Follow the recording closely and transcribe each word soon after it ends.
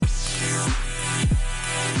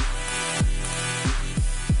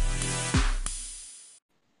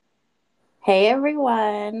Hey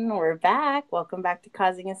everyone, we're back. Welcome back to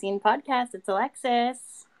Causing a Scene podcast. It's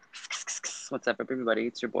Alexis What's up, everybody?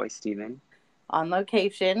 It's your boy Steven. on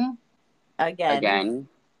location again. Again,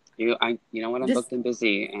 you know what? I'm Just booked and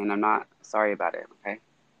busy, and I'm not sorry about it. Okay.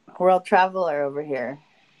 world traveler over here.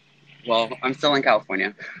 Well, I'm still in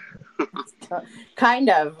California. Kind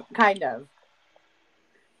of.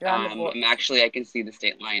 You're on the board. I can see the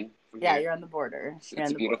state line from Yeah, here. you're on the border. It's, You're it's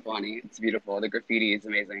on the beautiful, border. honey. It's beautiful. The graffiti is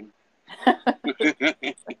amazing.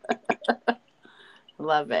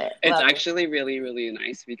 Love it. It's Love it. actually really, really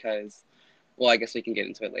nice because, well, I guess we can get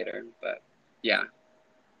into it later, but yeah.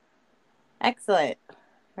 Excellent.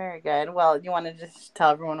 Very good. Well, you want to just tell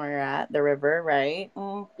everyone where you're at? The river, right?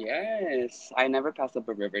 Yes, I never pass up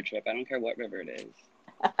a river trip. I don't care what river it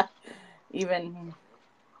is, Even,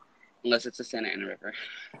 unless it's the Santa Ana River.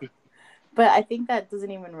 but I think that doesn't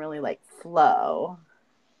even really like flow.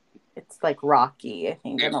 It's like rocky, I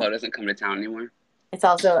think. I And don't. Flo doesn't come to town anymore. It's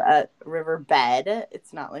also a river bed.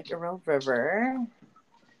 It's not like a real river.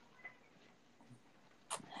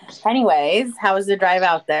 Anyways, how was the drive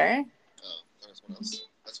out there? Oh, there's one else.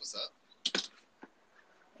 That's what's up.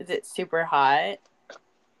 Is it super hot?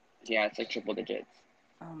 Yeah, it's like triple digits.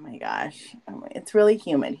 Oh my gosh. It's really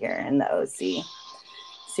humid here in the OC.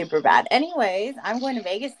 Super bad. Anyways, I'm going to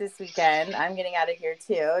Vegas this weekend. I'm getting out of here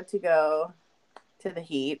too to go to the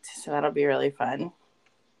heat. So that'll be really fun.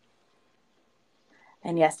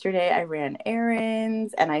 And yesterday I ran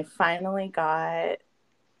errands and I finally got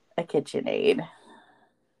a KitchenAid.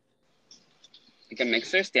 Like a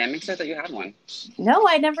mixer, stand mixer. I thought you had one. No,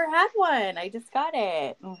 I never had one. I just got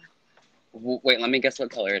it. Wait, let me guess what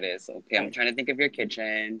color it is. Okay, I'm trying to think of your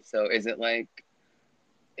kitchen. So is it like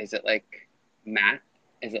matte?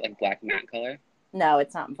 Is it like black matte color? No,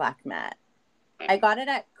 it's not black matte. I Oh, got it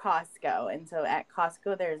at Costco. And so at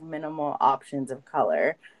Costco, there's minimal options of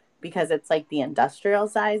color because it's like the industrial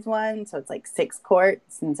size one. So it's like 6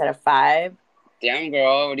 quarts instead of five. damn,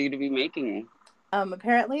 girl, what are you to be making?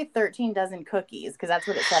 Apparently 13 dozen cookies because that's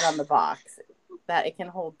what it said on the box that it can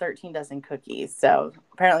hold 13 dozen cookies. So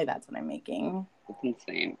apparently that's what I'm making. It's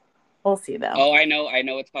insane. We'll see though. Oh, I know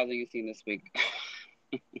what's causing a scene this week.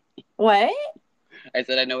 What? I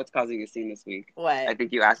said I know what's causing a scene this week. I What?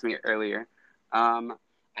 think you asked me earlier. Um,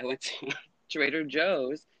 I went to Trader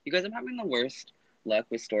Joe's. You guys, I'm having the worst luck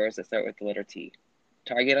with stores that start with the letter T.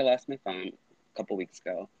 Target, I lost my phone a couple weeks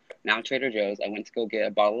ago. Now Trader Joe's, I went to go get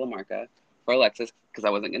a bottle of Marca for Alexis because I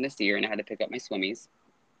wasn't going to see her and I had to pick up my swimmies,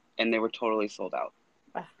 and they were totally sold out.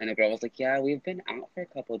 Ugh. And the girl was like, "Yeah, we've been out for a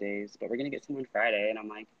couple days, but we're gonna get some on Friday." And I'm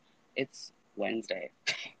like, "It's Wednesday.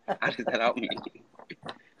 How does that help me?"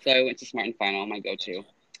 So I went to Smart and Final, my go-to.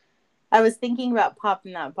 I was thinking about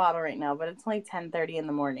popping that bottle right now, but it's only 10:30 in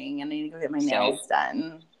the morning and I need to go get my So, nails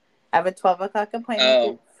done. I have a 12 o'clock appointment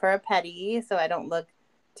oh, for a pedi so I don't look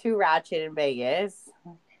too ratchet in Vegas.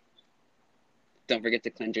 don't forget to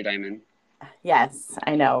cleanse your diamond. Yes,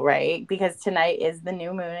 I know, right? Because tonight is the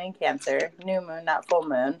new moon in Cancer. New moon, not full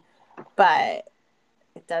moon. But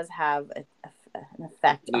it does have an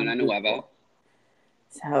effect on Luna Nueva. people.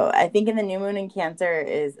 So I think in the new moon in Cancer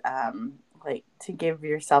is like to give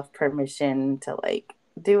yourself permission to like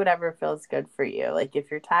do whatever feels good for you. Like if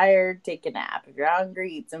you're tired, take a nap. If you're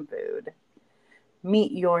hungry, eat some food.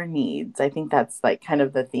 Meet your needs. I think that's like kind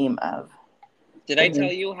of the theme of Did the I tell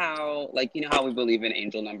new. you how, like, you know how we believe in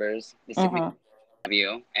angel numbers, the significance Mm-hmm. of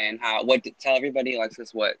you, and how, tell everybody,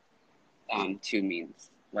 Alexis, what two means,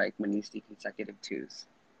 like when you see consecutive twos.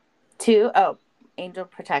 Two, oh, angel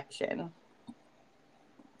protection.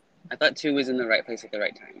 I thought two was in the right place at the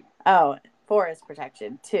right time. Oh, four is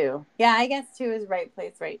protection. Two. Yeah, I guess two is right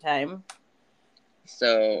place, right time.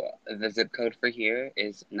 So the zip code for here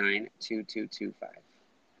is 92225.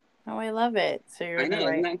 Oh, I love it. So I know,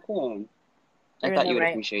 isn't that cool? I you're in thought the you would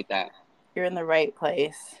right appreciate that. you're in the right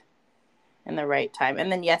place in the right time.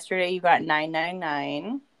 And then yesterday you got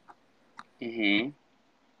 999. Mm-hmm. And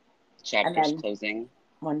Chapters then closing.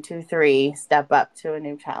 1, 2, 3, step up to a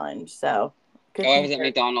new challenge. So good Oh, I was things at are.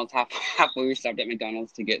 McDonald's halfway. We stopped at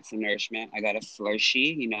McDonald's to get some nourishment. I got a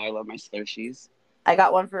Slurshee. You know, I love my Slurshies. I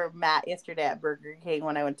got one for Matt yesterday at Burger King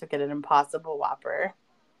when I went to get an Impossible Whopper.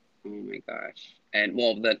 Oh my gosh! And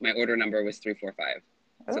well, my order number was 345.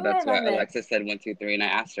 So Oh, I that's love what it. Alexa said 1, 2, 3, and I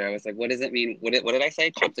asked her. I was like, "What does it mean? What did I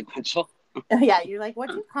say? Consequential?" Yeah, you're like, what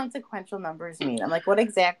do consequential numbers mean? I'm like, what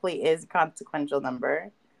exactly is consequential number?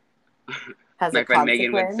 Has a My friend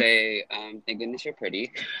Megan would consequence? say, "Thank goodness you're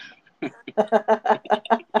pretty."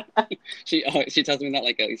 She tells me that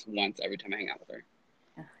like at least once every time I hang out with her.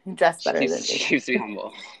 You dress She better keeps than she me. keeps me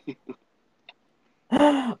humble.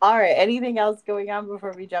 All right. Anything else going on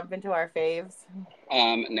before we jump into our faves?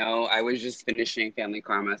 No, I was just finishing Family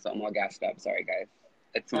Karma, so I'm all gassed up. Sorry, guys.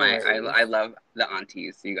 It's No my worries. I love the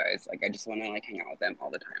aunties, you guys. Like I just want to like hang out with them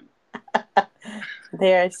all the time.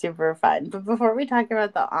 They are super fun. But before we talk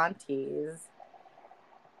about the aunties,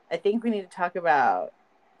 I think we need to talk about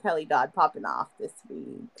Kelly Dodd popping off this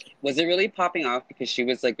week. Was it really popping off because she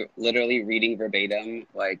was like literally reading verbatim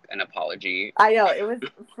like an apology? I know. It was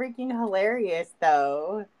freaking hilarious,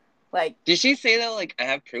 though. Like, Did she say that? Like I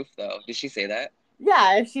have proof though. Did she say that?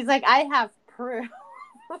 yeah, she's like, I have proof.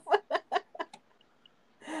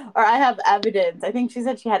 Or I have evidence. I think she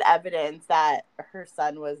said she had evidence that her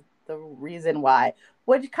son was the reason why,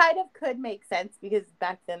 which kind of could make sense because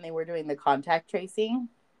back then they were doing the contact tracing.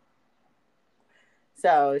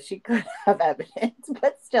 So she could have evidence,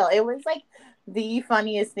 but still, it was like the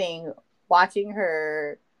funniest thing watching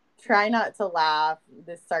her try not to laugh,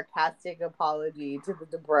 this sarcastic apology to the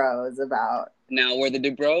Dubrows about. Now, were the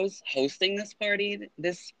Dubrows hosting this party?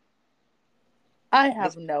 I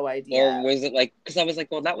have no idea. Or was it like, because I was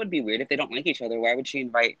like, well, that would be weird if they don't like each other. Why would she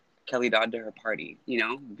invite Kelly Dodd to her party? You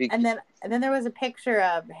know? And then there was a picture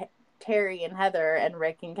of Terry and Heather and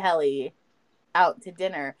Rick and Kelly out to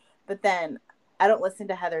dinner. But then I don't listen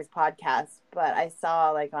to Heather's podcast, but I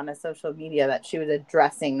saw like on a social media that she was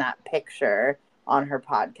addressing that picture on her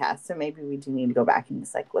podcast. So maybe we do need to go back and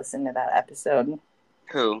just like listen to that episode.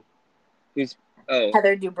 Who? Who's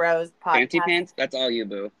Heather Dubrow's podcast? Fancy Pants? That's all you,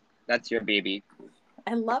 boo. That's your baby.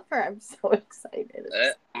 I love her. I'm so excited.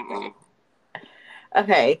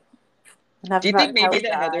 Okay. Do you think maybe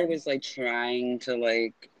that Heather was like trying to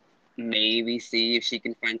like maybe see if she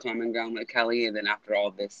can find common ground with Kelly, and then after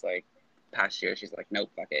all this like past year, she's like, nope,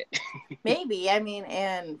 fuck it. Maybe. I mean,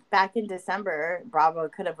 and back in December, Bravo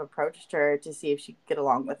could have approached her to see if she could get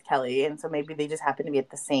along with Kelly, and so maybe they just happened to be at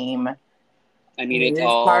the same. I mean, it's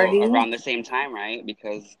all party around the same time, right?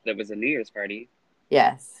 Because there was a New Year's party.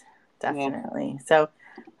 Yes, definitely. Well, so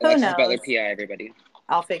who Alexis knows? Butler PI, everybody.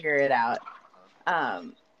 I'll figure it out. I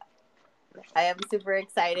am super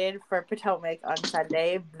excited for Potomac on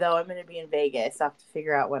Sunday, though I'm going to be in Vegas. So I have to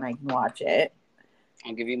figure out when I can watch it.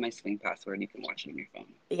 I'll give you my Sling password. You can watch it on your phone.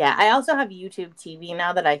 Yeah, I also have YouTube TV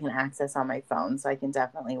now that I can access on my phone, so I can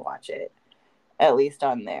definitely watch it, at least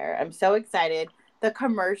on there. I'm so excited. The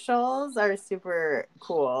commercials are super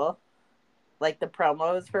cool, like the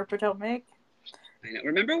promos for Potomac. I know.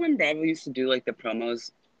 Remember when Bravo used to do like the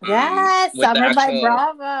promos? Yes, Summer by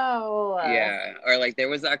Bravo. Yeah, or like there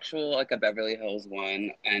was actual like a Beverly Hills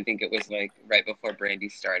one, and I think it was like right before Brandy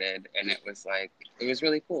started, and it was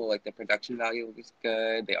really cool. Like the production value was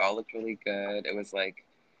good. They all looked really good. It was like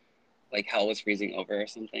hell was freezing over or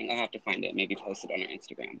something. I'll have to find it, maybe post it on our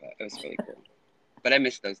Instagram, but it was really cool. But I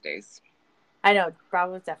miss those days. I know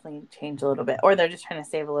Bravo's definitely changed a little bit, or they're just trying to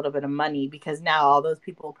save a little bit of money because now all those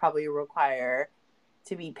people probably require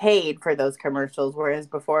to be paid for those commercials, whereas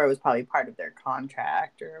before it was probably part of their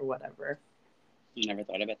contract or whatever. I never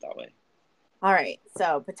thought of it that way. All right,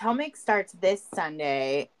 so Potomac starts this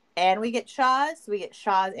Sunday, and we get Shaw's. So we get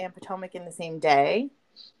Shaw's and Potomac in the same day.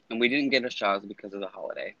 And we didn't get a Shaw's because of the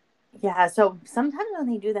holiday. Yeah, so sometimes when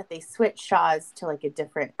they do that, they switch Shaw's to like a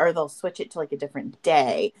different, or they'll switch it to like a different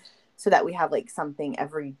day so that we have like something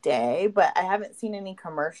every day. But I haven't seen any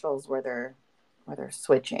commercials where they're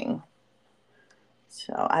switching.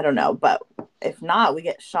 So I don't know, but if not, we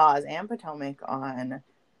get Shaw's and Potomac on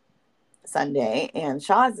Sunday, and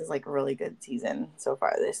Shaw's is like a really good season so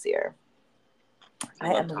far this year.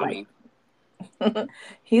 I love Tommy.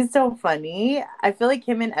 He's so funny. I feel like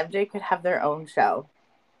him and MJ could have their own show.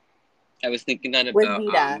 I was thinking that With about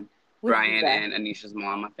Vita. Brian and Anisha's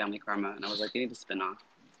mom on Family Karma, and I was like, they need to spin off.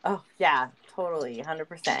 Oh yeah, totally,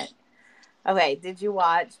 100%. Okay, did you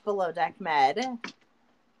watch Below Deck Med?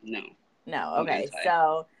 No. Okay,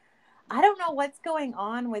 so I don't know what's going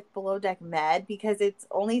on with Below Deck Med because it's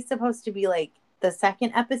only supposed to be like the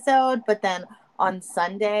second episode, but then on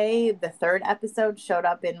Sunday, the third episode showed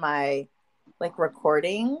up in my like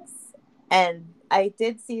recordings. And I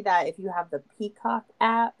did see that if you have the Peacock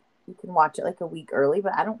app, you can watch it like a week early,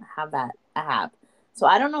 but I don't have that app. So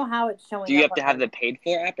I don't know how it's showing up. Do you have to have the paid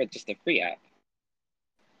for app or just the free app?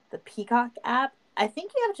 The Peacock app? I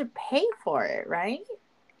think you have to pay for it, right?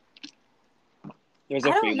 There's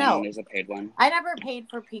a free one and there's a paid one. I never paid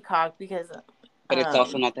for Peacock because... But it's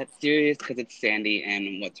also not that serious because it's Sandy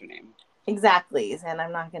and what's her name? Exactly, and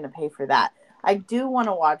I'm not going to pay for that. I do want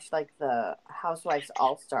to watch like the Housewives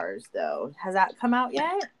All-Stars though. Has that come out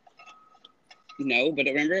yet? No, but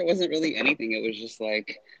remember it wasn't really anything. It was just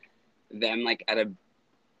like them like at a...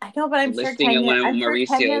 I know, but I'm listing sure in one of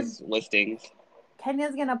Mauricio's listings.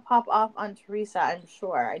 Kenya's gonna pop off on Teresa, I'm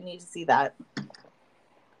sure. I need to see that.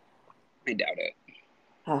 I doubt it.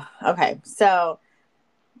 Okay, so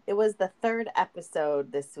it was the third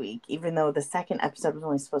episode this week, even though the second episode was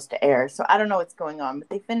only supposed to air. So I don't know what's going on, but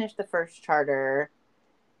they finished the first charter,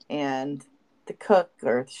 and the cook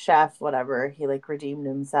or the chef, whatever, he like redeemed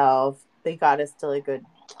himself. They got us still a good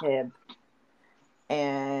tip,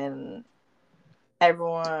 and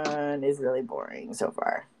everyone is really boring so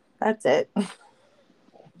far. That's it.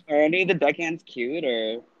 Are any of the deckhands cute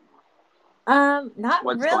or Not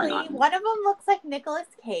what's going really. on? One of them looks like Nicolas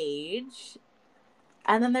Cage.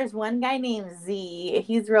 And then there's one guy named Z.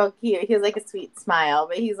 He's real cute. He has like a sweet smile,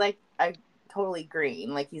 but he's like totally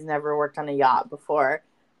green. Like he's never worked on a yacht before,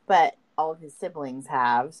 but all of his siblings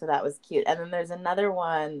have. So that was cute. And then there's another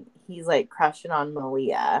one. He's like crushing on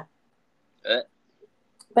Malia.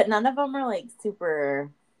 But none of them are like super,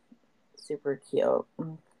 super cute.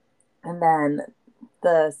 And then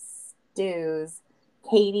the stews,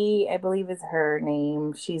 Katie, I believe is her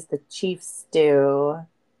name. She's the chief stew.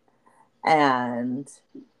 And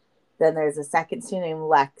then there's a second stew named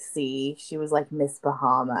Lexi. She was like Miss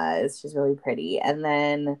Bahamas. She's really pretty. And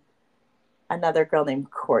then another girl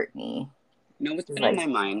named Courtney. You know what's She's been like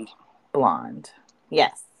on my mind? blonde.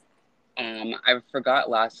 Yes. I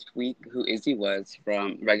forgot last week who Izzy was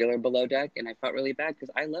from regular Below Deck, and I felt really bad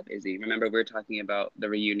because I love Izzy. Remember, we were talking about the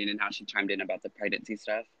reunion and how she chimed in about the pregnancy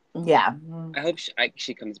stuff? Yeah. I hope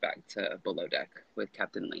she comes back to Below Deck with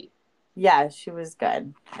Captain Lee. Yeah, she was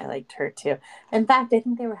good. I liked her too. In fact, I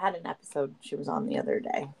think they had an episode she was on the other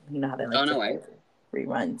day. You know how they like to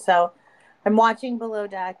rerun. So I'm watching Below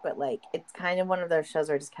Deck, but like it's kind of one of those shows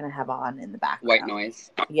where I just kind of have on in the background. White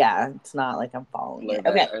noise. Yeah, it's not like I'm following it.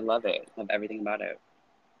 Okay. I love it. Love everything about it.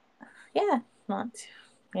 Yeah, not,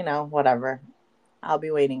 whatever. I'll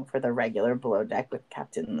be waiting for the regular Below Deck with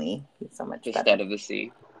Captain Lee. He's so much better. Instead of the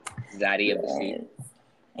sea. Zaddy of the sea.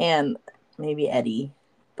 And maybe Eddie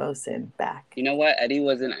Bosun back. You know what? Eddie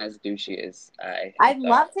wasn't as douchey as I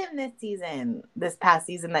loved him this past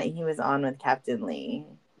season that he was on with Captain Lee.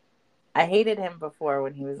 I hated him before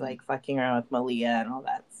when he was like fucking around with Malia and all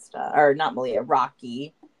that stuff. Or not Malia,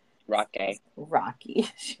 Rocky. Rocky.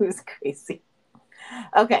 She was crazy.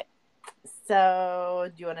 Okay. So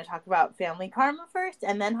do you want to talk about Family Karma first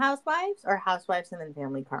and then Housewives, or Housewives and then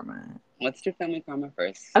Family Karma? Let's do Family Karma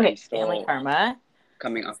first. Okay, Family Karma.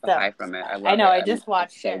 Coming off the high from it. I know, I just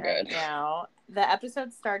watched it right now. The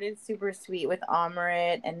episode started super sweet with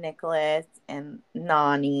Amrit and Nicholas and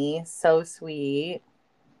Nani. So sweet.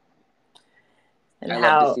 And I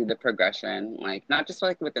love to see the progression, like not just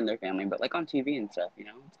like within their family, but like on TV and stuff,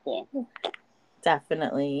 It's cool.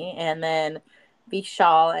 Definitely. And then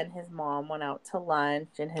Vishal and his mom went out to lunch,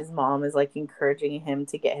 and his mom is like encouraging him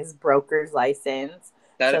to get his broker's license.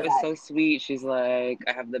 That was so sweet. She's like,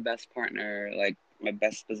 I have the best partner, like my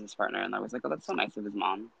best business partner. And I was like, oh, that's so nice of his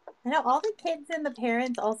mom. I know all the kids and the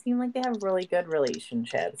parents all seem like they have really good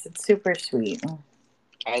relationships. It's super sweet.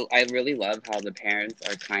 I really love how the parents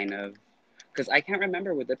are kind of, because I can't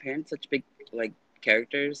remember, were the parents such big like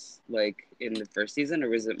characters like in the first season, or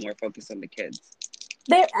was it more focused on the kids?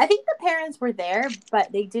 I think the parents were there,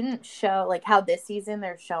 but they didn't show like how this season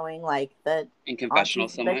they're showing like the in confessional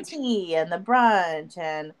so much, the tea and the brunch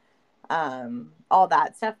and all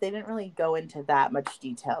that stuff. They didn't really go into that much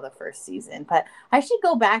detail the first season, but I should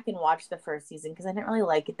go back and watch the first season because I didn't really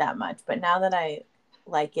like it that much. But now that I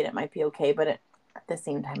like it, it might be okay. But at the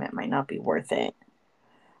same time, it might not be worth it.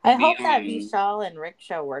 I hope that Vishal and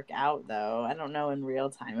Riksha work out, though. I don't know in real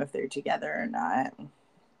time if they're together or not.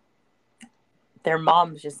 Their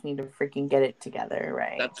moms just need to freaking get it together,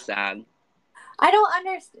 right? That's sad. I don't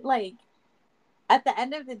understand. Like, at the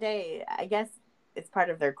end of the day, I guess it's part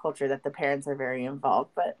of their culture that the parents are very involved.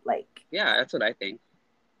 But, like... Yeah, that's what I think.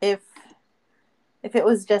 If it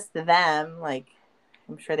was just them, like,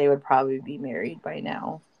 I'm sure they would probably be married by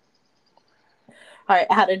now. All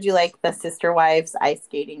right, how did you like the Sister Wives ice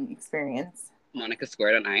skating experience? Monica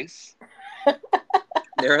squared on ice.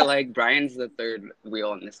 They were like, Brian's the third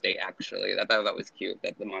wheel in this date, actually. I thought that was cute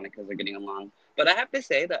that the Monicas are getting along. But I have to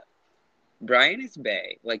say that Brian is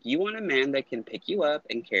bae. Like, you want a man that can pick you up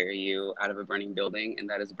and carry you out of a burning building, and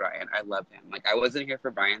that is Brian. I love him. Like, I wasn't here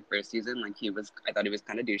for Brian first season. Like, I thought he was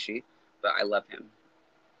kind of douchey, but I love him.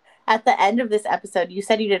 At the end of this episode, you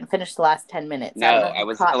said you didn't finish the last 10 minutes. No,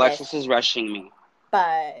 Alexis was rushing me.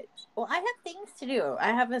 But, well, I have things to do.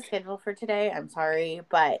 I have a schedule for today. I'm sorry.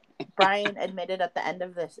 But Brian admitted at the end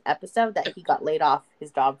of this episode that he got laid off his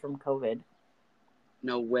job from COVID.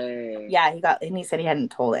 No way. Yeah, and he said he hadn't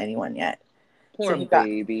told anyone yet. Poor he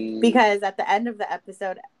baby. because at the end of the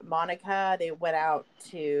episode, Monica, they went out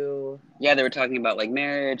to... Yeah, they were talking about, like,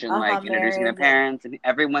 marriage and, like, introducing their marriage parents. And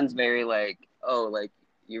everyone's very, like, oh, like,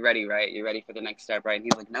 you ready, right? You're ready for the next step, right? And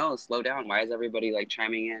he's like, no, slow down. Why is everybody, like,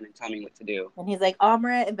 chiming in and telling me what to do? And he's like,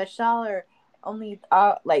 Amrit and Vishal are only,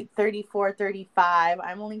 like, 34, 35.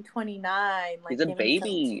 I'm only 29. Like, He's a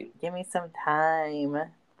baby. Give me some time.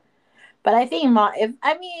 But I think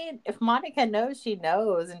if Monica knows, she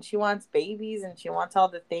knows, and she wants babies and she wants all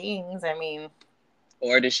the things. I mean,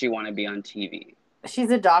 Or does she want to be on TV? she's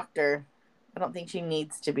a doctor. I don't think she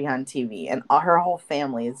needs to be on TV, and her whole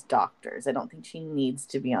family is doctors. I don't think she needs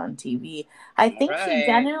to be on TV. I think she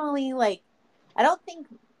genuinely, like, I don't think,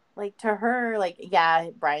 like, to her, like, yeah,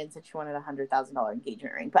 Brian said she wanted $100,000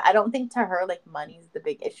 engagement ring, but I don't think to her, like, money's the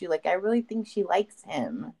big issue. Like, I really think she likes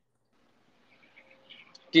him.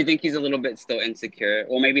 Do you think he's a little bit still insecure?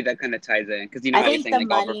 Well, maybe that kind of ties in, because you know how you're saying,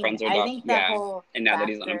 like, all of her friends are doctors. Yeah, and now that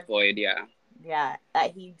he's unemployed, yeah,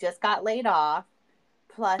 that he just got laid off.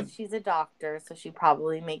 Plus, she's a doctor, so she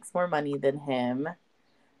probably makes more money than him.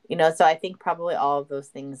 You know, so I think probably all of those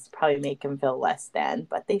things probably make him feel less than,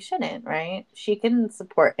 but they shouldn't, right? She can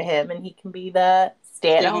support him, and he can be the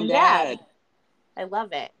stay-at-home dad. I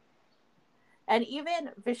love it. And even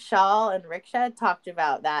Vishal and Riksha talked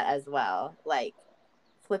about that as well, like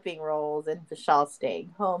flipping roles and Vishal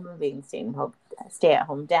staying home and being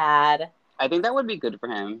stay-at-home dad. I think that would be good for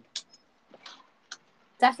him.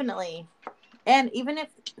 Definitely. And even if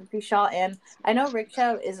Vishal, and I know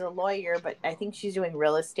Riksha is a lawyer, but I think she's doing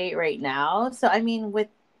real estate right now. So, I mean,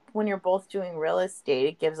 when you're both doing real estate,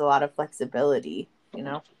 it gives a lot of flexibility, you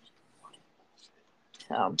know?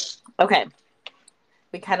 So, okay.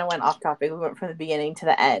 We kind of went off topic. We went from the beginning to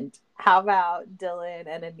the end. How about Dylan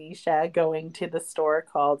and Anisha going to the store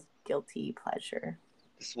called Guilty Pleasure?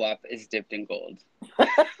 The swap is dipped in gold.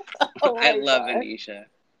 Oh I love Anisha.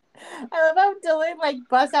 I love how Dylan, like,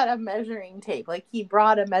 busts out a measuring tape. Like, he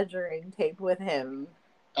brought a measuring tape with him.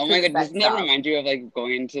 Oh my god, doesn't that remind you of, like,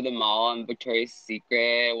 going to the mall in Victoria's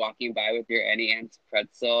Secret, walking by with your Auntie Anne's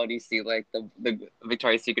pretzel, and you see, like, the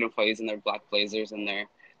Victoria's Secret employees in their black blazers and their,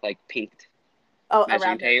 like, pinked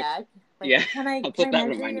measuring tape? Their neck. Like, yeah, can I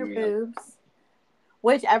measure your boobs?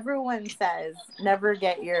 Which everyone says, never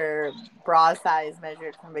get your bra size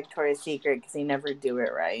measured from Victoria's Secret because they never do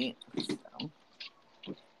it right. So.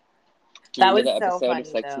 That was the episode so funny, of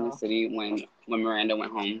Sex in the City when Miranda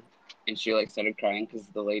went home and she, like, started crying because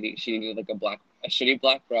the lady, she needed, like, a shitty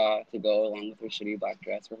black bra to go along with her shitty black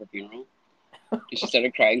dress for her funeral. And she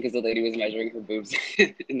started crying because the lady was measuring her boobs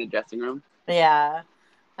in the dressing room. Yeah,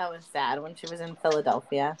 that was sad when she was in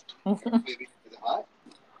Philadelphia. Is it hot?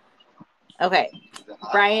 Okay,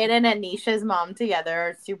 Brian and Anisha's mom together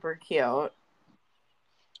are super cute.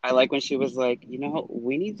 I like when she was like, you know,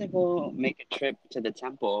 we need to go make a trip to the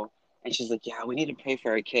temple. And she's like, yeah, we need to pray for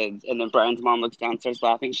our kids. And then Brian's mom looks down, starts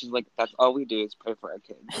laughing. She's like, that's all we do is pray for our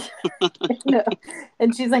kids. No.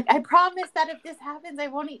 And she's like, I promise that if this happens, I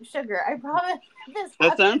won't eat sugar. I promise this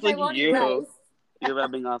That sounds like I won't you. Eat rice. You're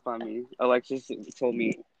rubbing off on me. Alexis told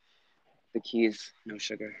me the keys, no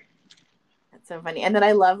sugar. That's so funny. And then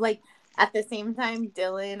I love, like, at the same time,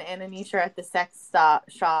 Dylan and Anisha are at the sex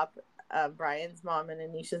shop. Brian's mom and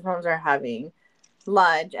Anisha's moms are having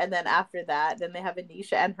lunch, and then after that, then they have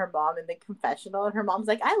Anisha and her mom in the confessional, and her mom's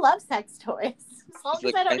like, I love sex toys.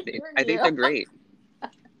 I think they're great.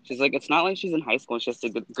 She's like, it's not like she's in high school, it's just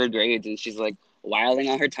good grades, and she's like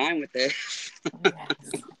wilding on her time with it.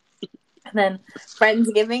 Yes. And then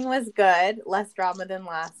Friendsgiving was good, less drama than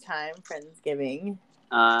last time. Friendsgiving.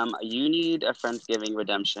 You need a Friendsgiving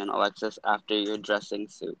redemption, Alexis, after your dressing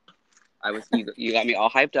soup. You got me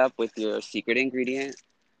all hyped up with your secret ingredient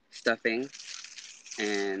stuffing,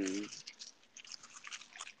 and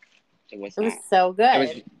it was so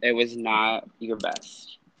good. It was not your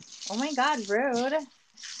best. Oh my god, rude.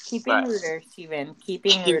 Keeping ruder, Steven.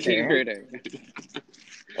 Keeping ruder.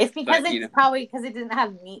 It's because probably because it didn't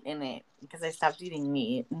have meat in it. Because I stopped eating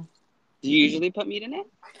meat. Do you usually put meat in it?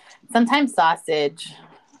 Sometimes sausage.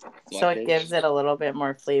 So it gives it a little bit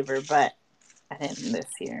more flavor, but I didn't this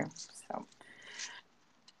year. So,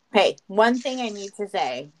 hey, one thing I need to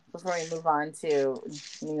say before we move on to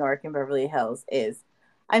New York and Beverly Hills is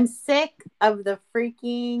I'm sick of the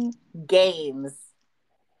freaking games.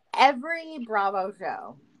 Every Bravo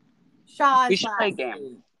show. We should play a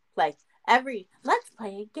game. Like let's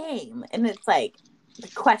play a game. And it's like the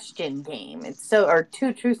question game. It's or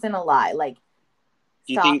two truths and a lie. Like,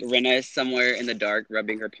 do you think Rinna is somewhere in the dark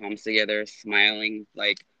rubbing her palms together, smiling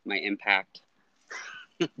like my impact?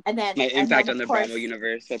 And then my impact on the Bravo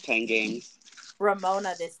universe by playing games.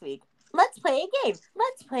 Ramona this week. Let's play a game.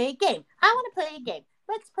 Let's play a game. I want to play a game.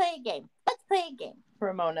 Let's play a game. Let's play a game.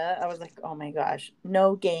 Ramona, I was like, oh my gosh,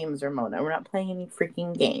 no games, Ramona. We're not playing any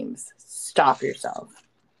freaking games. Stop yourself.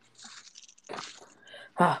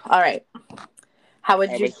 All right. How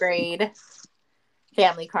would you grade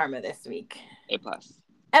Family Karma this week? A+.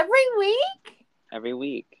 Every week? Every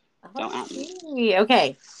week. Don't at me.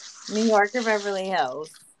 Okay. New York or Beverly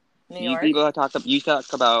Hills? New York? You can talk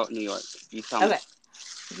about New York. You tell me.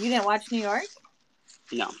 You didn't watch New York?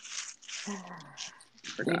 No.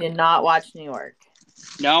 You did not watch New York.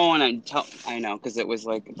 No, and I know, because it was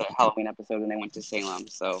like the Halloween episode and they went to Salem,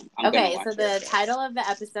 so I'm gonna watch it. Okay, so the title of the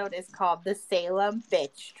episode is called The Salem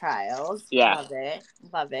Bitch Trials. Yeah.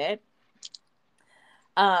 Love it.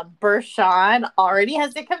 Bershawn already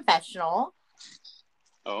has a confessional.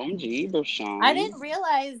 OMG, Bershawn. I didn't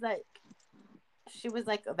realize that she was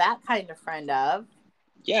like that kind of friend of.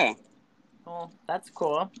 Yeah. Well, that's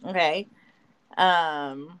cool. Okay.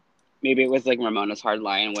 Maybe it was like Ramona's hard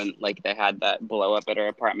line when like they had that blow up at her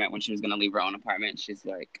apartment when she was gonna leave her own apartment. She's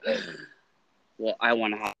like, well, I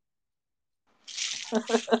want to have.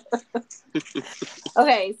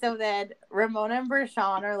 Okay, so then Ramona and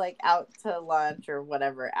Bershawn are like out to lunch or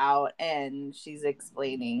whatever and she's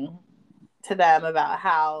explaining to them about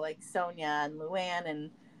how like Sonia and Luann and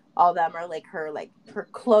all them are like her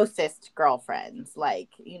closest girlfriends. Like,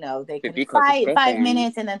 you know, they can fight 5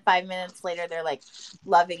 minutes and then 5 minutes later they're like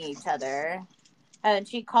loving each other. And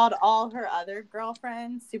she called all her other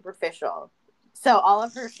girlfriends superficial. So all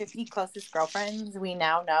of her 50 closest girlfriends we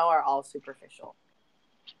now know are all superficial.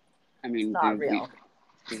 I mean, it's not real.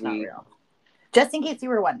 It's not real. Just in case you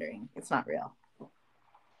were wondering, it's not real.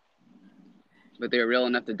 But they were real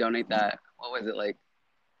enough to donate that. What was it, like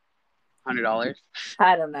 $100?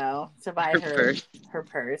 I don't know, to buy her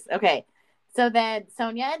purse. Okay, so then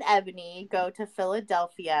Sonia and Ebony go to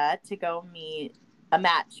Philadelphia to go meet a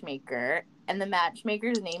matchmaker, and the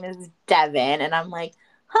matchmaker's name is Devin, and I'm like,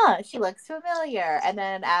 she looks familiar. And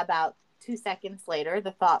then about 2 seconds later,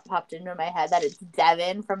 the thought popped into my head that it's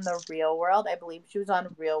Devin from The Real World. I believe she was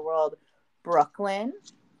on Real World Brooklyn.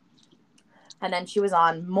 And then she was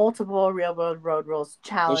on multiple Real World Road Rules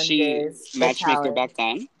challenges. Was she matchmaker back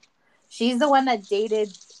then? She's the one that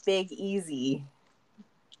dated Big Easy.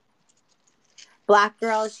 Black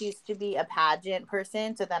girl, she used to be a pageant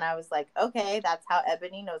person. So then I was like, okay, that's how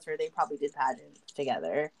Ebony knows her. They probably did pageants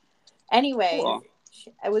together. Anyway, cool.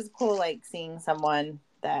 It was cool, like, seeing someone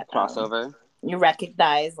that... crossover. You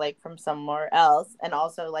recognize, like, from somewhere else. And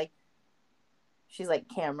also, like, she's like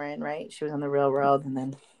Cameron, right? She was on The Real World and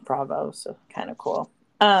then Bravo. So kind of cool.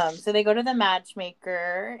 So they go to the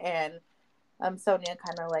matchmaker and... Sonia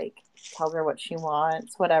kind of like tells her what she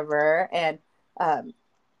wants, whatever. And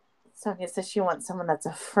Sonia says she wants someone that's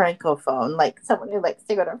a francophone, like someone who likes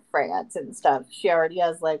to go to France and stuff. She already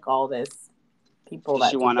has like all this people.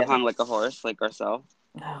 Does she want to hung like a horse, like herself?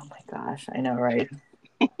 Oh my gosh, I know, right?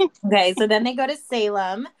 Okay, so then they go to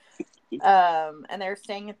Salem, and they're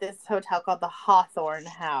staying at this hotel called the Hawthorne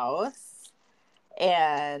House.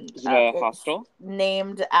 And the hostel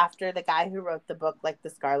named after the guy who wrote the book, like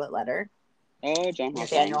The Scarlet Letter. Oh, John Hawthorne.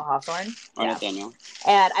 Nathaniel Hawthorne. Nathaniel.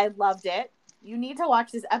 And I loved it. You need to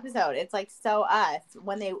watch this episode. It's like so us.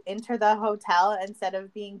 When they enter the hotel, instead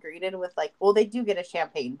of being greeted with like, well, they do get a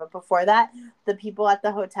champagne, but before that, the people at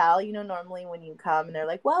the hotel, you know, normally when you come and they're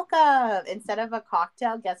like, welcome, instead of a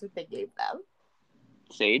cocktail, guess what they gave them?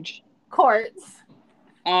 Sage. Quartz.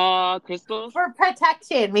 Crystals? For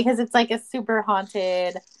protection, because it's like a super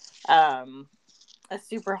haunted hotel.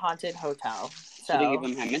 So they give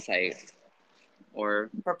them hematite. Or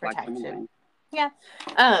for protection. Yeah.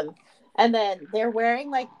 And then they're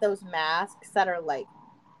wearing like those masks that are like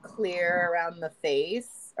clear around the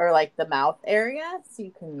face or like the mouth area, so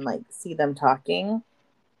you can like see them talking.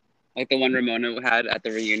 Like the one Ramona had at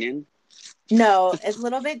the reunion? No, it's a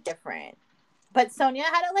little bit different. But Sonia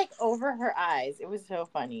had it like over her eyes. It was so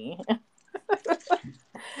funny.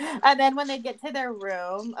 And then when they get to their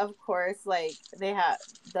room, of course, like they have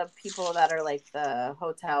the people that are like the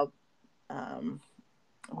hotel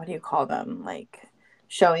what do you call them? Like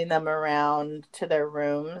showing them around to their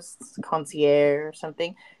rooms, concierge or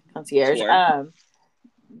something. Concierge. Sure.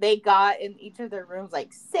 They got in each of their rooms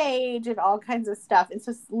like sage and all kinds of stuff. And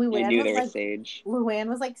so Luann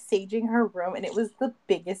was like saging her room, and it was the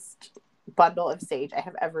biggest bundle of sage I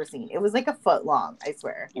have ever seen. It was like a foot long, I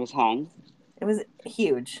swear. It was hung. It was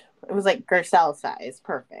huge. It was like Garcelle size.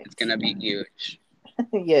 Perfect. It's gonna be huge.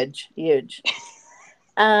 Huge.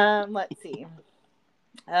 Let's see.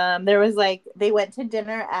 There was like they went to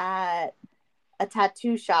dinner at a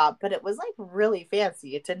tattoo shop, but it was like really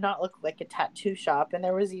fancy. It did not look like a tattoo shop. And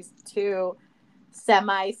there was these two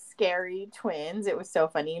semi-scary twins. It was so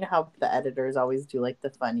funny. You know how the editors always do like the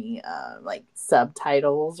funny like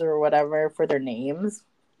subtitles or whatever for their names.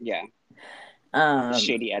 Yeah. Um,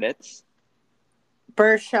 Shady edits.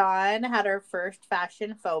 Bershawn had her first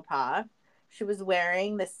fashion faux pas. She was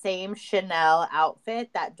wearing the same Chanel outfit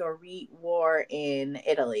that Dorit wore in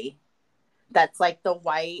Italy. That's like the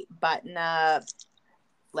white button up,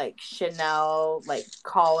 like Chanel, like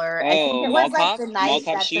collar. I think Oh, it mall was like cop? the Mall night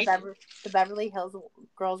cop that chic? the Beverly Hills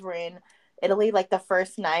girls were in Italy, like the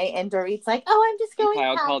first night, and Dorit's like, "Oh, I'm just And going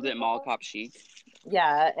Kyle called it casual." mall cop chic.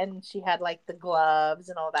 Yeah, and she had like the gloves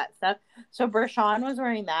and all that stuff. So Bershawn was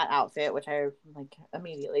wearing that outfit, which I like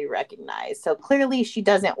immediately recognized. So clearly she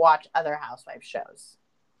doesn't watch other housewife shows.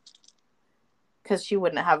 Because she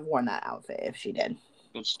wouldn't have worn that outfit if she did.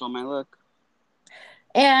 Bitch stole my look.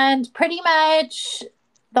 And pretty much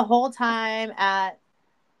the whole time at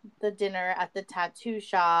the dinner at the tattoo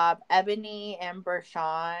shop, Ebony and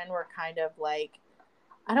Bershawn were kind of like,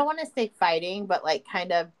 I don't want to say fighting, but like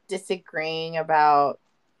kind of disagreeing about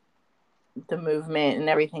the movement and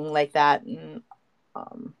everything like that, and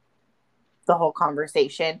the whole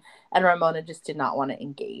conversation. And Ramona just did not want to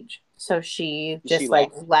engage, so she just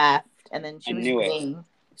like left, and then she was being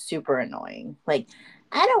super annoying. Like,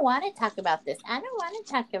 I don't want to talk about this. I don't want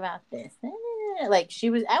to talk about this. Like, she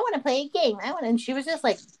was, I want to play a game. And she was just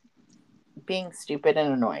like being stupid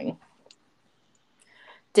and annoying,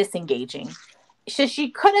 disengaging. So she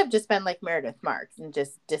could have just been like Meredith Marks and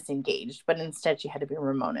just disengaged, but instead she had to be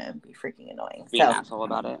Ramona and be freaking annoying. Be an asshole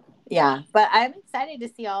about it. Yeah, but I'm excited to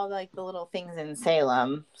see all like the little things in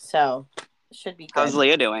Salem, so it should be good. How's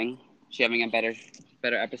Leah doing? She having a better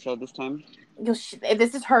episode this time? This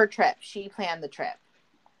is her trip. She planned the trip,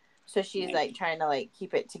 so she's like trying to like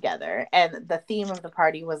keep it together. And the theme of the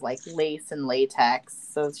party was like lace and latex,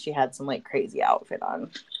 so she had some like crazy outfit on.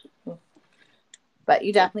 But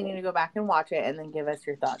you definitely need to go back and watch it and then give us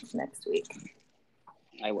your thoughts next week.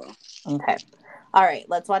 I will. Okay. All right.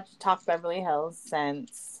 Let's talk Beverly Hills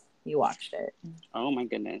since you watched it. Oh, my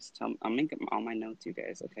goodness. I'm making all my notes, you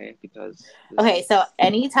guys, okay? Because... Okay, so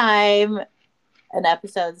anytime an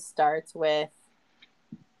episode starts with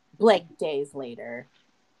blank days later,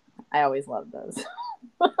 I always love those.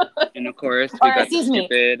 And, of course, we got the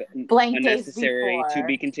stupid, blank unnecessary days to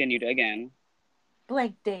be continued again.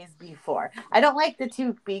 Blank days before. I don't like the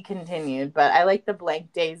to be continued, but I like the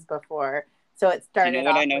blank days before. So it started. You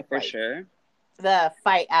know what I know for sure? The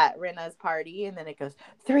fight at Rinna's party, and then it goes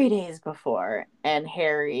 3 days before, and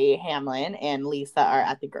Harry Hamlin and Lisa are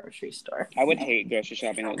at the grocery store. I would hate grocery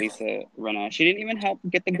shopping with Lisa Rinna. She didn't even help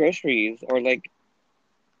get the groceries, or like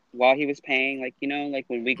while he was paying, like, you know, like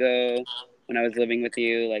when I was living with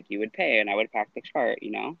you, like you would pay and I would pack the cart,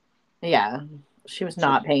 you know? Yeah. She was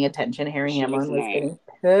not paying attention. Harry Hamlin was getting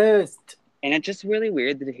pissed. And it's just really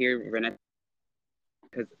weird to hear Rinna,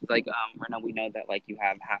 because like Rinna, we know that like you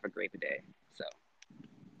have half a grape a day. So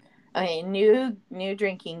okay, new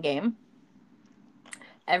drinking game.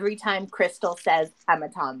 Every time Crystal says I'm a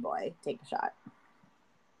tomboy, take a shot.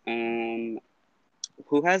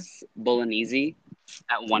 Who has bolognese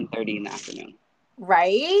at 1:30 in the afternoon?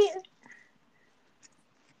 Right?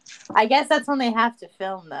 I guess that's when they have to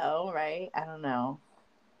film, though, right? I don't know.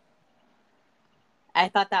 I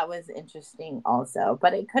thought that was interesting also,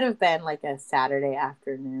 but it could have been like a Saturday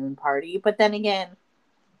afternoon party. But then again,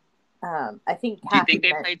 I think Do you think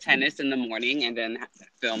they play tennis in the morning and then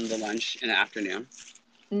film the lunch in the afternoon?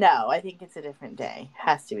 No, I think it's a different day.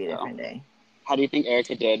 Has to be a different day. How do you think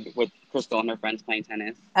Erica did with Crystal and her friends playing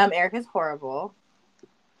tennis? Erica's horrible.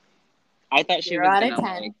 I thought she was gonna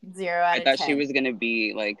like 0 out of 10. I thought she was gonna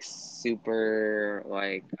be like super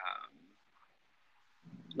like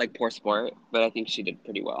poor sport, but I think she did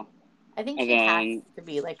pretty well. I think she has to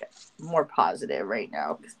be like more positive right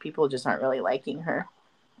now because people just aren't really liking her.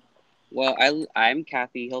 Well, I'm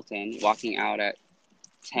Kathy Hilton walking out at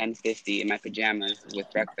 10:50 in my pajamas with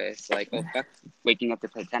breakfast. Like, oh fuck, waking up to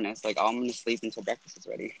play tennis. Like, I'm gonna sleep until breakfast is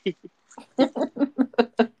ready.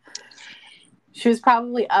 She was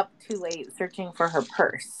probably up too late searching for her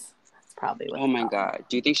purse. That's probably what. Oh my god!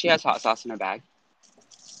 Do you think she has hot sauce in her bag?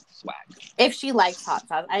 Swag. If she likes hot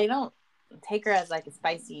sauce, I don't take her as like a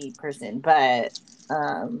spicy person, but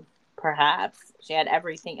perhaps she had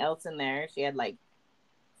everything else in there. She had like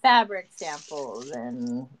fabric samples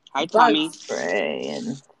and bug spray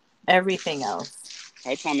and everything else.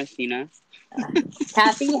 Hi, Thomasina.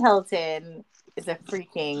 Kathy Hilton is a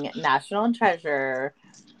freaking national treasure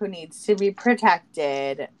who needs to be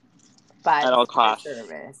protected by at all costs.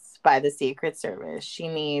 Service by the Secret Service. She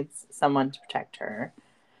needs someone to protect her.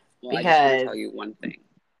 Well, I just want to tell you one thing.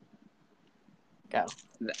 Go.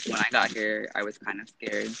 When I got here, I was kind of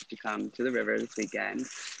scared to come to the river this weekend,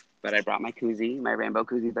 but I brought my koozie, my rainbow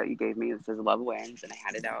koozie that you gave me. It says Love Wins, and I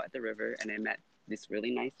had it out at the river, and I met this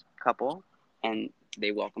really nice couple, and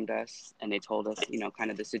they welcomed us, and they told us, you know,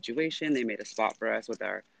 kind of the situation. They made a spot for us with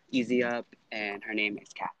our Easy Up, and her name is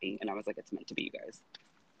Kathy, and I was like, it's meant to be, you guys.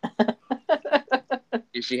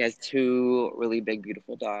 And she has 2 really big,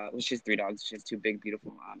 beautiful dogs. Well, she has 3 dogs. She has 2 big,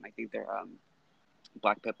 beautiful, I think they're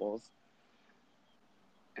black pit bulls,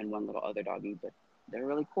 and 1 little other doggy, but they're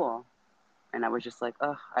really cool. And I was just like,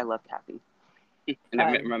 oh, I love Kathy. And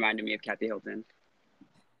it reminded me of Kathy Hilton.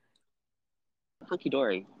 Hunky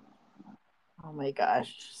Dory. Oh my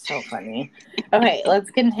gosh, so funny. Okay,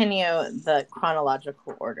 let's continue the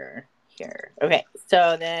chronological order here. Okay,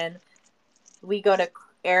 so then we go to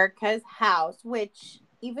Erica's house, which,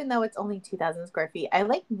 even though it's only 2,000 square feet, I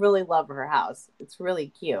really love her house. It's really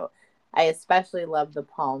cute. I especially love the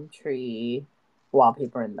palm tree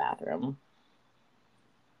wallpaper in the bathroom.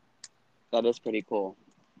 That is pretty cool.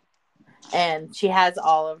 And she has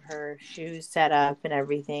all of her shoes set up and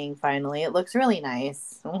everything. Finally, it looks really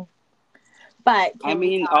nice. But I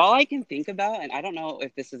mean, all I can think about, and I don't know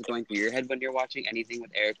if this is going through your head when you're watching anything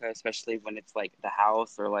with Erica, especially when it's like the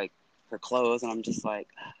house or like her clothes, and I'm just like,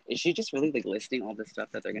 is she just really like listing all the stuff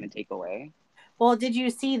that they're gonna take away? Well, did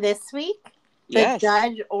you see this week? Yes. The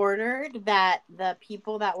judge ordered that the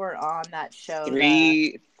people that were on that show,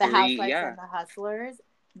 the Housewives and the Hustlers,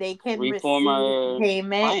 they can receive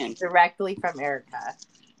payment clients directly from Erica.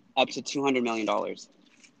 Up to $200 million.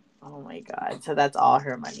 Oh my God. So that's all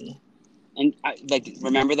her money. And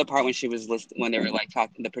remember the part when she was when they were like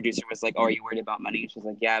talking, the producer was like, oh, are you worried about money? She's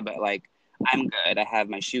like, yeah, but like, I'm good. I have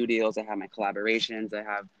my shoe deals. I have my collaborations.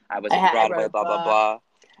 I was on Broadway, blah, blah, blah.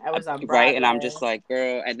 I was on Broadway. Right. And I'm just like,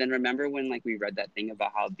 girl. And then remember when like we read that thing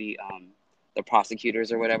about how the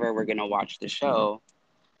prosecutors or whatever were going to watch the show,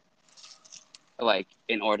 like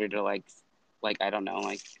in order to like, I don't know,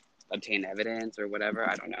 like obtain evidence or whatever.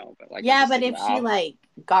 I don't know. But like, yeah, but if she like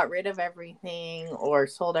got rid of everything or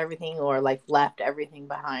sold everything or like left everything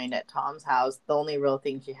behind at Tom's house, the only real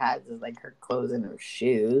thing she has is like her clothes and her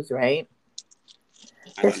shoes, right?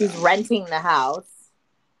 Because she's renting the house.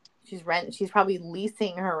 She's probably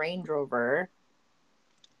leasing her Range Rover.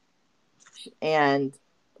 And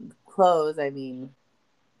clothes, I mean,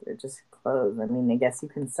 they're just clothes. I mean, I guess you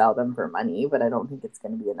can sell them for money, but I don't think it's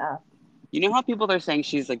going to be enough. You know how people are saying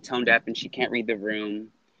she's like tone deaf and she can't read the room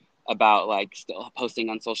about like still posting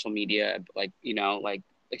on social media, like, you know, like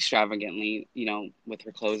extravagantly, you know, with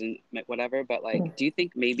her clothes and whatever. But like, do you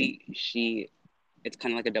think maybe it's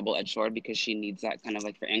kind of like a double-edged sword because she needs that kind of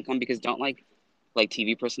like for income? Because don't like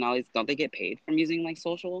TV personalities, don't they get paid from using like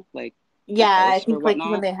social? Like, yeah, I think like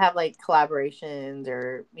when they have like collaborations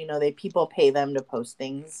or, you know, people pay them to post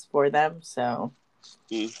things for them. So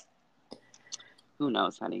who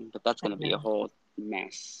knows, honey? But that's going to be a whole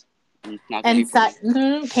mess. And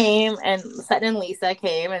Sutton and Lisa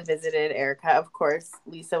came and visited Erica. Of course,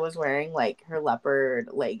 Lisa was wearing like her leopard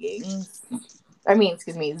leggings.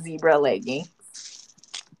 Zebra leggings.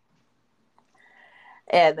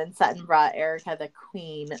 And then Sutton brought Erica the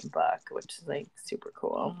Queen book, which is like super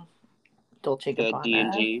cool. Dolce & Gabbana.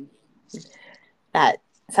 D&G. That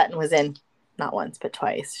Sutton was in not once but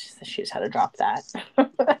twice. So she just had to drop that.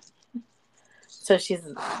 So she's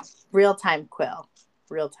real-time Quill.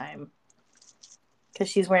 Real-time. Because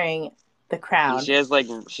she's wearing the crown. And she has like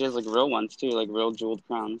real ones too, like real jeweled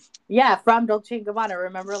crowns. Yeah, from Dolce & Gabbana.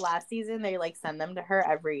 Remember last season they like send them to her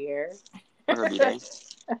every year. For her B-Day.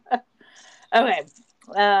 Okay.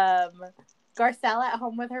 Garcelle at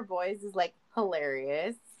home with her boys is like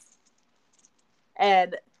hilarious.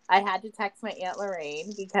 And I had to text my Aunt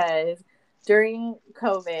Lorraine because during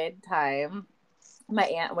COVID time, my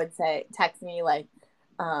aunt would text me like,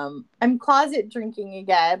 I'm closet drinking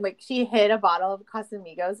again. Like she hid a bottle of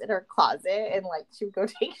Casamigos in her closet and like she would go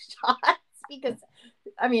take shots because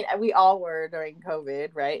I mean we all were during COVID,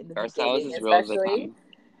 right? In the beginning, especially.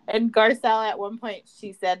 And Garcelle at one point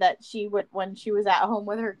she said that she would, when she was at home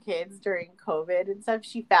with her kids during COVID and stuff,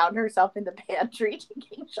 she found herself in the pantry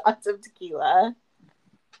taking shots of tequila.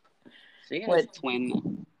 She has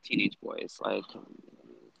twin teenage boys. Like,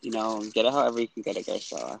 you know, get it however you can get it,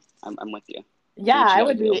 Garcelle. I'm with you. Yeah, I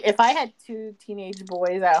would be. If I had 2 teenage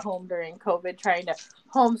boys at home during COVID trying to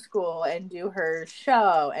homeschool and do her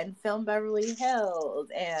show and film Beverly Hills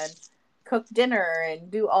and cook dinner and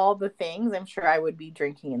do all the things, I'm sure I would be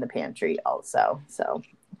drinking in the pantry also. So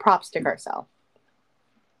props to Garcelle.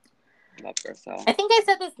 Love Garcelle. I think I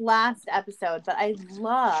said this last episode, but I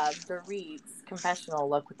love Dorit's confessional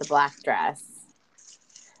look with the black dress.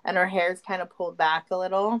 And her hair's kind of pulled back a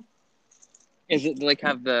little. Is it like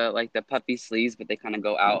have the puffy sleeves, but they kind of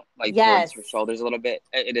go out like Yes. towards her shoulders a little bit?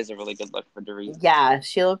 It is a really good look for Dorit. Yeah,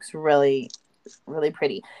 she looks really, really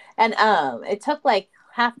pretty. And it took like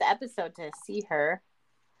half the episode to see her.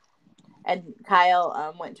 And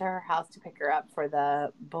Kyle went to her house to pick her up for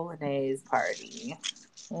the bolognese party.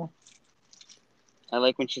 I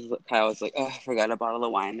like when Kyle was like, "Oh, I forgot a bottle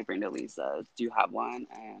of wine to bring to Lisa. Do you have one?"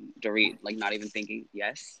 And Dorit, like, not even thinking,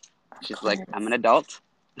 yes. She's like, "I'm an adult."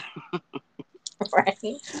 Right.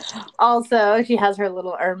 Also, she has her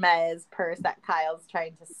little Hermes purse that Kyle's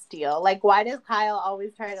trying to steal. Like, why does Kyle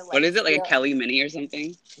always try to like? What is it, like steal? a Kelly mini or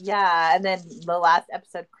something? Yeah, and then the last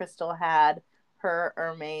episode, Crystal had her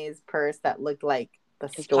Hermes purse that looked like the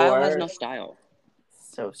store. Kyle has no style.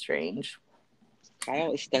 So strange.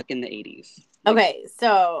 Kyle is stuck in the 80s. Okay,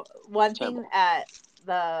 so one thing at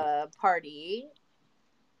the party,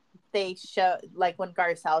 they show like when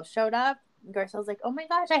Garcelle showed up, Garcelle's like, "Oh my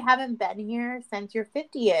gosh, I haven't been here since your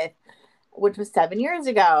 50th," which was 7 years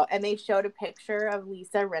ago. And they showed a picture of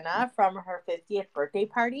Lisa Rinna from her 50th birthday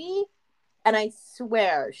party. And I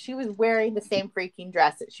swear she was wearing the same freaking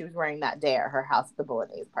dress that she was wearing that day at her house at the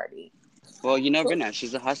bolognese party. Well, you know, Rinna,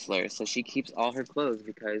 she's a hustler, so she keeps all her clothes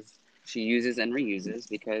because she uses and reuses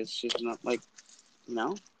because she's not like, you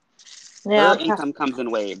know, her income comes in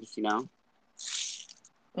waves, you know.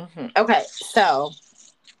 Mm-hmm. Okay, so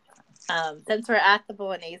since we're at the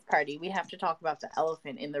bolognese party, we have to talk about the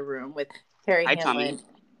elephant in the room with Harry Hamlin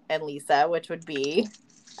and Lisa, which would be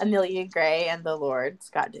Amelia Gray and the Lord,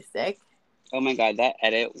 Scott Disick. Oh my God, that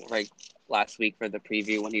edit like last week for the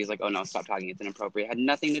preview when he was like, "Oh no, stop talking, it's inappropriate," had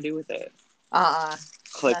nothing to do with it.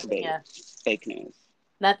 Clickbait, fake news.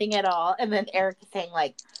 Nothing at all. And then Erica saying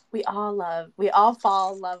like, we all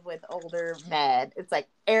fall in love with older men. It's like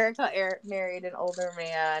Erica married an older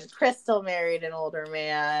man, Crystal married an older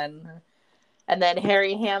man, and then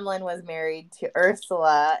Harry Hamlin was married to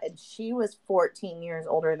Ursula, and she was 14 years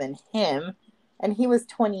older than him, and he was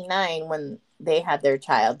 29 when they had their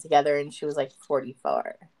child together, and she was like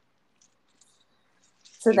 44.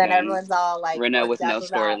 So then everyone's all like, Rinna with no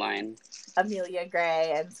storyline. Amelia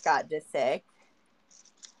Gray and Scott Disick.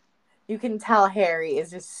 You can tell Harry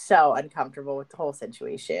is just so uncomfortable with the whole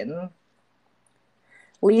situation.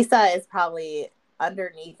 Lisa is probably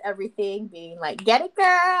underneath everything being like, get it,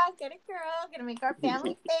 girl, gonna make our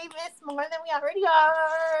family famous more than we already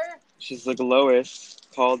are. She's like, Lois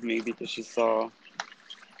called me because she saw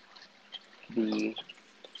the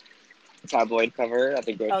tabloid cover at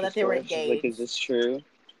the grocery store. That they were engaged. She's like, is this true?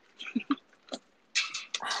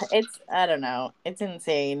 I don't know. It's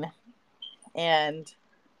insane. And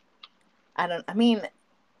I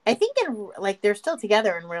think they're still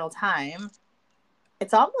together in real time.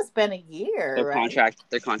 It's almost been a year. Their contract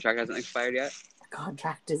hasn't expired yet. The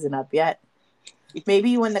contract isn't up yet.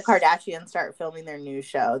 Maybe when the Kardashians start filming their new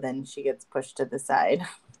show, then she gets pushed to the side.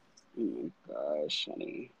 Oh my gosh,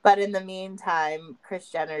 honey. But in the meantime, Kris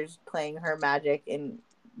Jenner's playing her magic and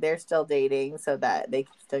they're still dating so that they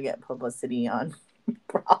can still get publicity on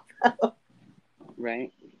Bravo.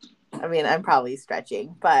 Right. I mean, I'm probably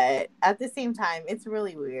stretching, but at the same time, it's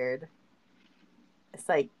really weird. It's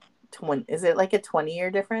like, is it like a 20-year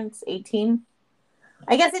difference? 18?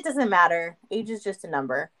 I guess it doesn't matter. Age is just a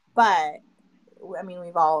number. But, I mean,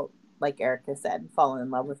 we've all, like Erica said, fallen in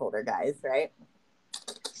love with older guys, right?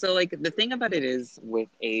 So, like, the thing about it is with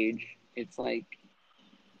age, it's like,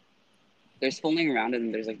 there's fooling around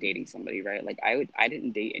and there's like dating somebody, right? Like I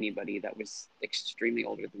didn't date anybody that was extremely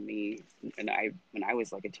older than me. And when I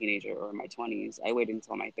was like a teenager or in my 20s, I waited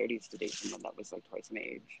until my 30s to date someone that was like twice my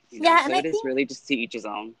age. You know? Yeah, so it is really just to each his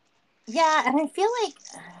own. Yeah, and I feel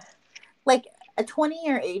like a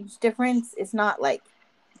 20-year age difference is not like,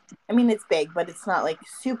 I mean, it's big, but it's not like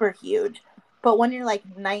super huge. But when you're like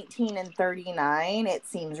 19 and 39, it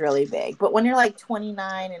seems really big. But when you're like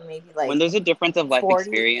 29 and maybe like when there's a difference of life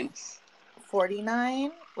experience.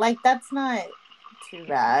 49, like that's not too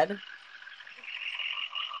bad.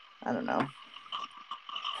 I don't know.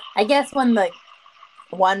 I guess when like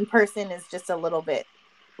one person is just a little bit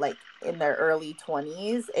like in their early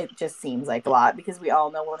 20s, it just seems like a lot because we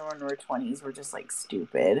all know when we're in our 20s, we're just like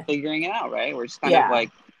stupid. Figuring it out, right? We're just kind of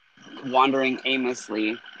like wandering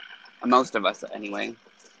aimlessly. Most of us, anyway.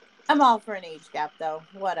 I'm all for an age gap, though.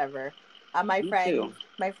 Whatever. My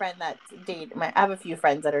friend that's dating, I have a few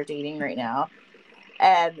friends that are dating right now,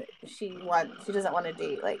 and she doesn't want to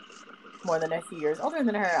date like more than a few years older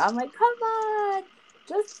than her. I'm like, come on,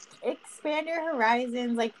 just expand your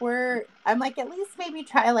horizons. Like I'm like, at least maybe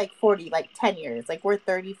try like 40, like 10 years. Like we're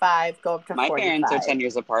 35, go up to My parents are 45. 10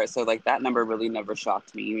 years apart, so like that number really never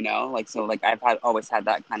shocked me, you know? Like, so like always had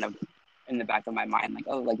that kind of in the back of my mind, like,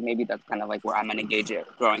 oh, like maybe that's kind of like where I'm gonna gauge it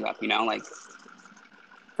growing up, you know? Like,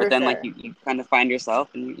 but For then like sure. you kind of find yourself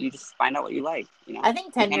and you just find out what you like, you know? I think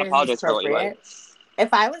You 10 can't years is apologize for what you like. appropriate.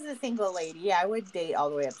 If I was a single lady, I would date all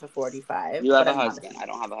the way up to 45. You have but a I'm not husband. I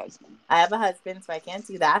don't have a husband. I have a husband, so I can't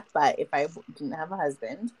do that. But if I didn't have a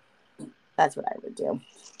husband, that's what I would do.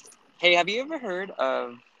 Hey, have you ever heard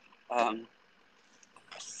of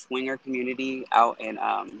swinger community out in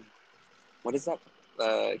what is that?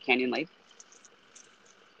 Canyon Lake?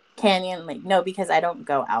 Canyon Lake. No, because I don't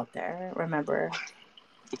go out there, remember?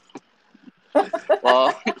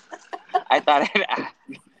 Well, I thought I'd ask.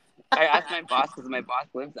 I asked my boss because my boss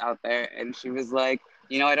lives out there, and she was like,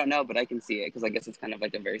 I don't know, but I can see it because I guess it's kind of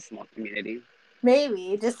like a very small community.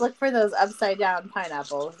 Maybe. Just look for those upside down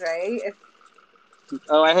pineapples, right?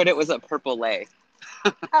 Oh, I heard it was a purple lay.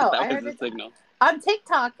 Oh, That I was heard the it. signal. On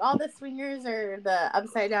TikTok, all the swingers are the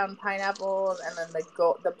upside down pineapples, and then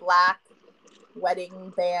the black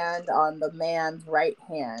wedding band on the man's right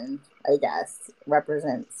hand, I guess,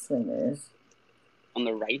 represents swingers. On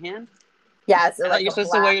the right hand? Yeah, so I thought like you're a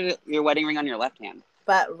supposed black, to wear your wedding ring on your left hand.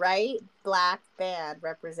 but right black band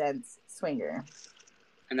represents swinger.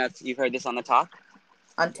 And you've heard this on the talk?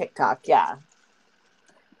 On TikTok, yeah.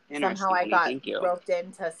 Somehow Interesting, I honey. got Thank you. roped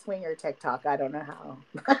into swinger TikTok. I don't know how.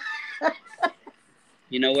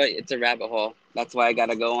 You know what? It's a rabbit hole. That's why I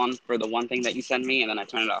gotta go on for the one thing that you send me, and then I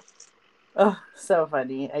turn it off. Oh, so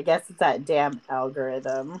funny. I guess it's that damn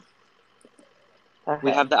algorithm. Okay.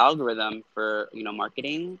 We have the algorithm for,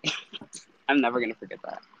 marketing. I'm never going to forget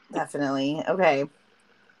that. Definitely. Okay.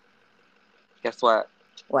 Guess what?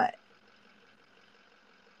 What?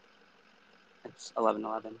 It's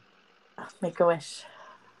 11/11. Make a wish.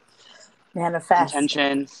 Manifest.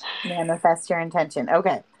 Intentions. Manifest your intention.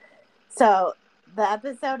 Okay. So the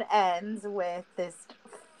episode ends with this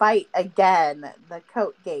fight again, the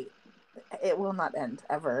coat gate. It will not end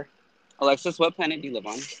ever. Alexis, what planet do you live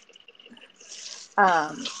on?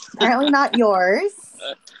 Apparently not yours.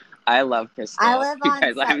 I love Crystal. I live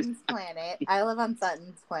on Sutton's planet. I live on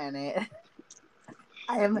Sutton's planet.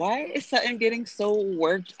 Why is Sutton getting so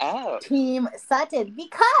worked up? Team Sutton,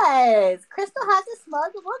 because Crystal has a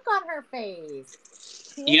smug look on her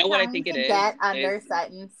face. You know what I think it is? Get under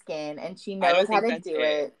Sutton's skin, and she knows how to do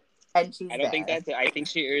it. And she's I don't think that's it. I think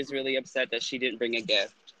she is really upset that she didn't bring a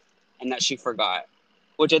gift and that she forgot.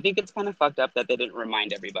 Which I think it's kind of fucked up that they didn't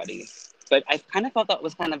remind everybody. But I kind of felt that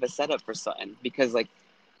was kind of a setup for Sutton because, like,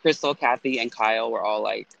 Crystal, Kathy, and Kyle were all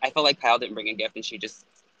like, I felt like Kyle didn't bring a gift and she just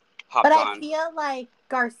hopped on. But I feel like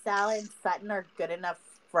Garcelle and Sutton are good enough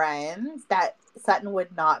friends that Sutton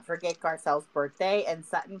would not forget Garcelle's birthday, and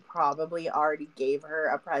Sutton probably already gave her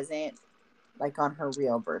a present, like, on her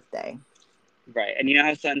real birthday. Right. And you know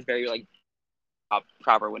how Sutton's very, like,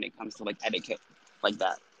 proper when it comes to, like, etiquette like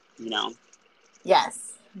that, you know?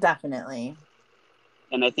 Yes, definitely.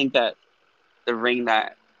 And I think that the ring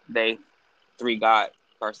that they three got,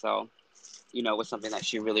 Garcelle, was something that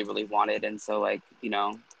she really, really wanted. And so, like,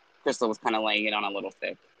 Crystal was kind of laying it on a little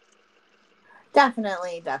thick.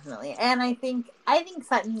 Definitely. And I think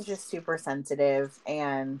Sutton's just super sensitive,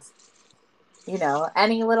 and,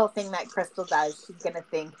 any little thing that Crystal does, she's going to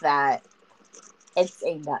think that it's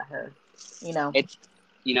aimed at her, It's,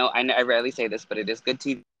 I rarely say this, but it is good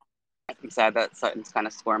TV. I'm sad that Sutton's kind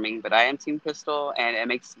of squirming, but I am Team Crystal, and it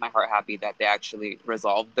makes my heart happy that they actually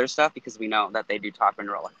resolved their stuff because we know that they do talk in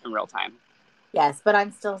real time. Yes, but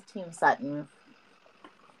I'm still Team Sutton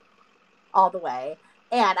all the way.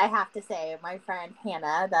 And I have to say, my friend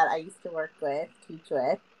Hannah that I used to teach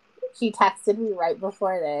with, she texted me right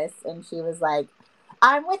before this, and she was like,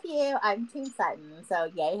 I'm with you. I'm Team Sutton.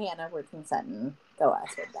 So, yay, Hannah, we're Team Sutton. Go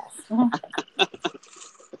us with this.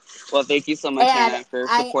 Well, thank you so much, Hannah, for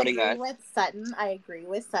supporting us. I agree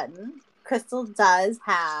with Sutton. Crystal does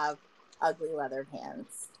have ugly leather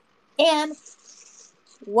pants. And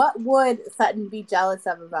what would Sutton be jealous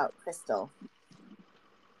of about Crystal?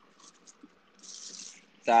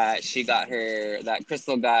 That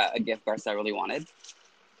Crystal got a gift Garcelle really wanted.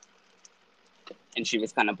 And she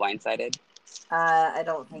was kind of blindsided. I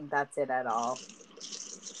don't think that's it at all.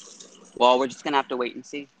 Well, we're just going to have to wait and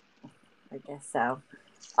see. I guess so.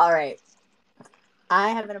 All right.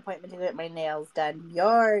 I have an appointment to get my nails done.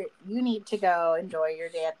 You need to go enjoy your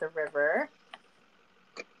day at the river.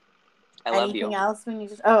 I love you. Anything else we need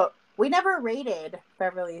to... Oh, we never rated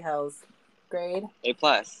Beverly Hills. Grade? A+.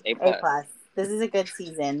 A+. This is a good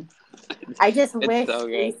season. I just wish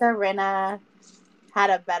Lisa Rinna had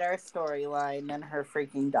a better storyline than her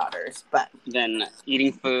freaking daughters. But Then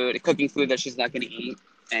cooking food that she's not going to eat,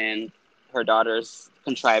 and her daughter's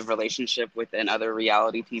contrived relationship with another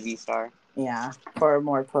reality TV star. yeah, for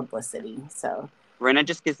more publicity. So Rena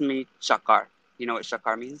just gives me shakar. You know what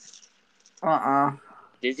shakar means?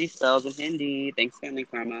 Dizzy spells in Hindi. Thanks, Family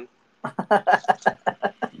Karma.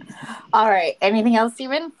 All right. Anything else,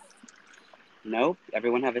 Steven? Nope.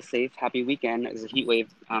 Everyone have a safe, happy weekend. There's a heat wave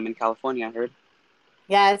in California, I heard.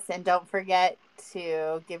 Yes, and don't forget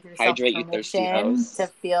to give yourself Hydrate, you thirsty permission hoes.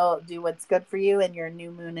 to do what's good for you in your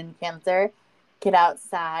new moon in Cancer. Get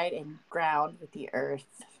outside and ground with the earth.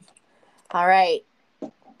 All right.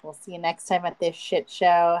 We'll see you next time at this shit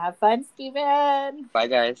show. Have fun, Steven. Bye,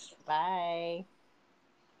 guys. Bye.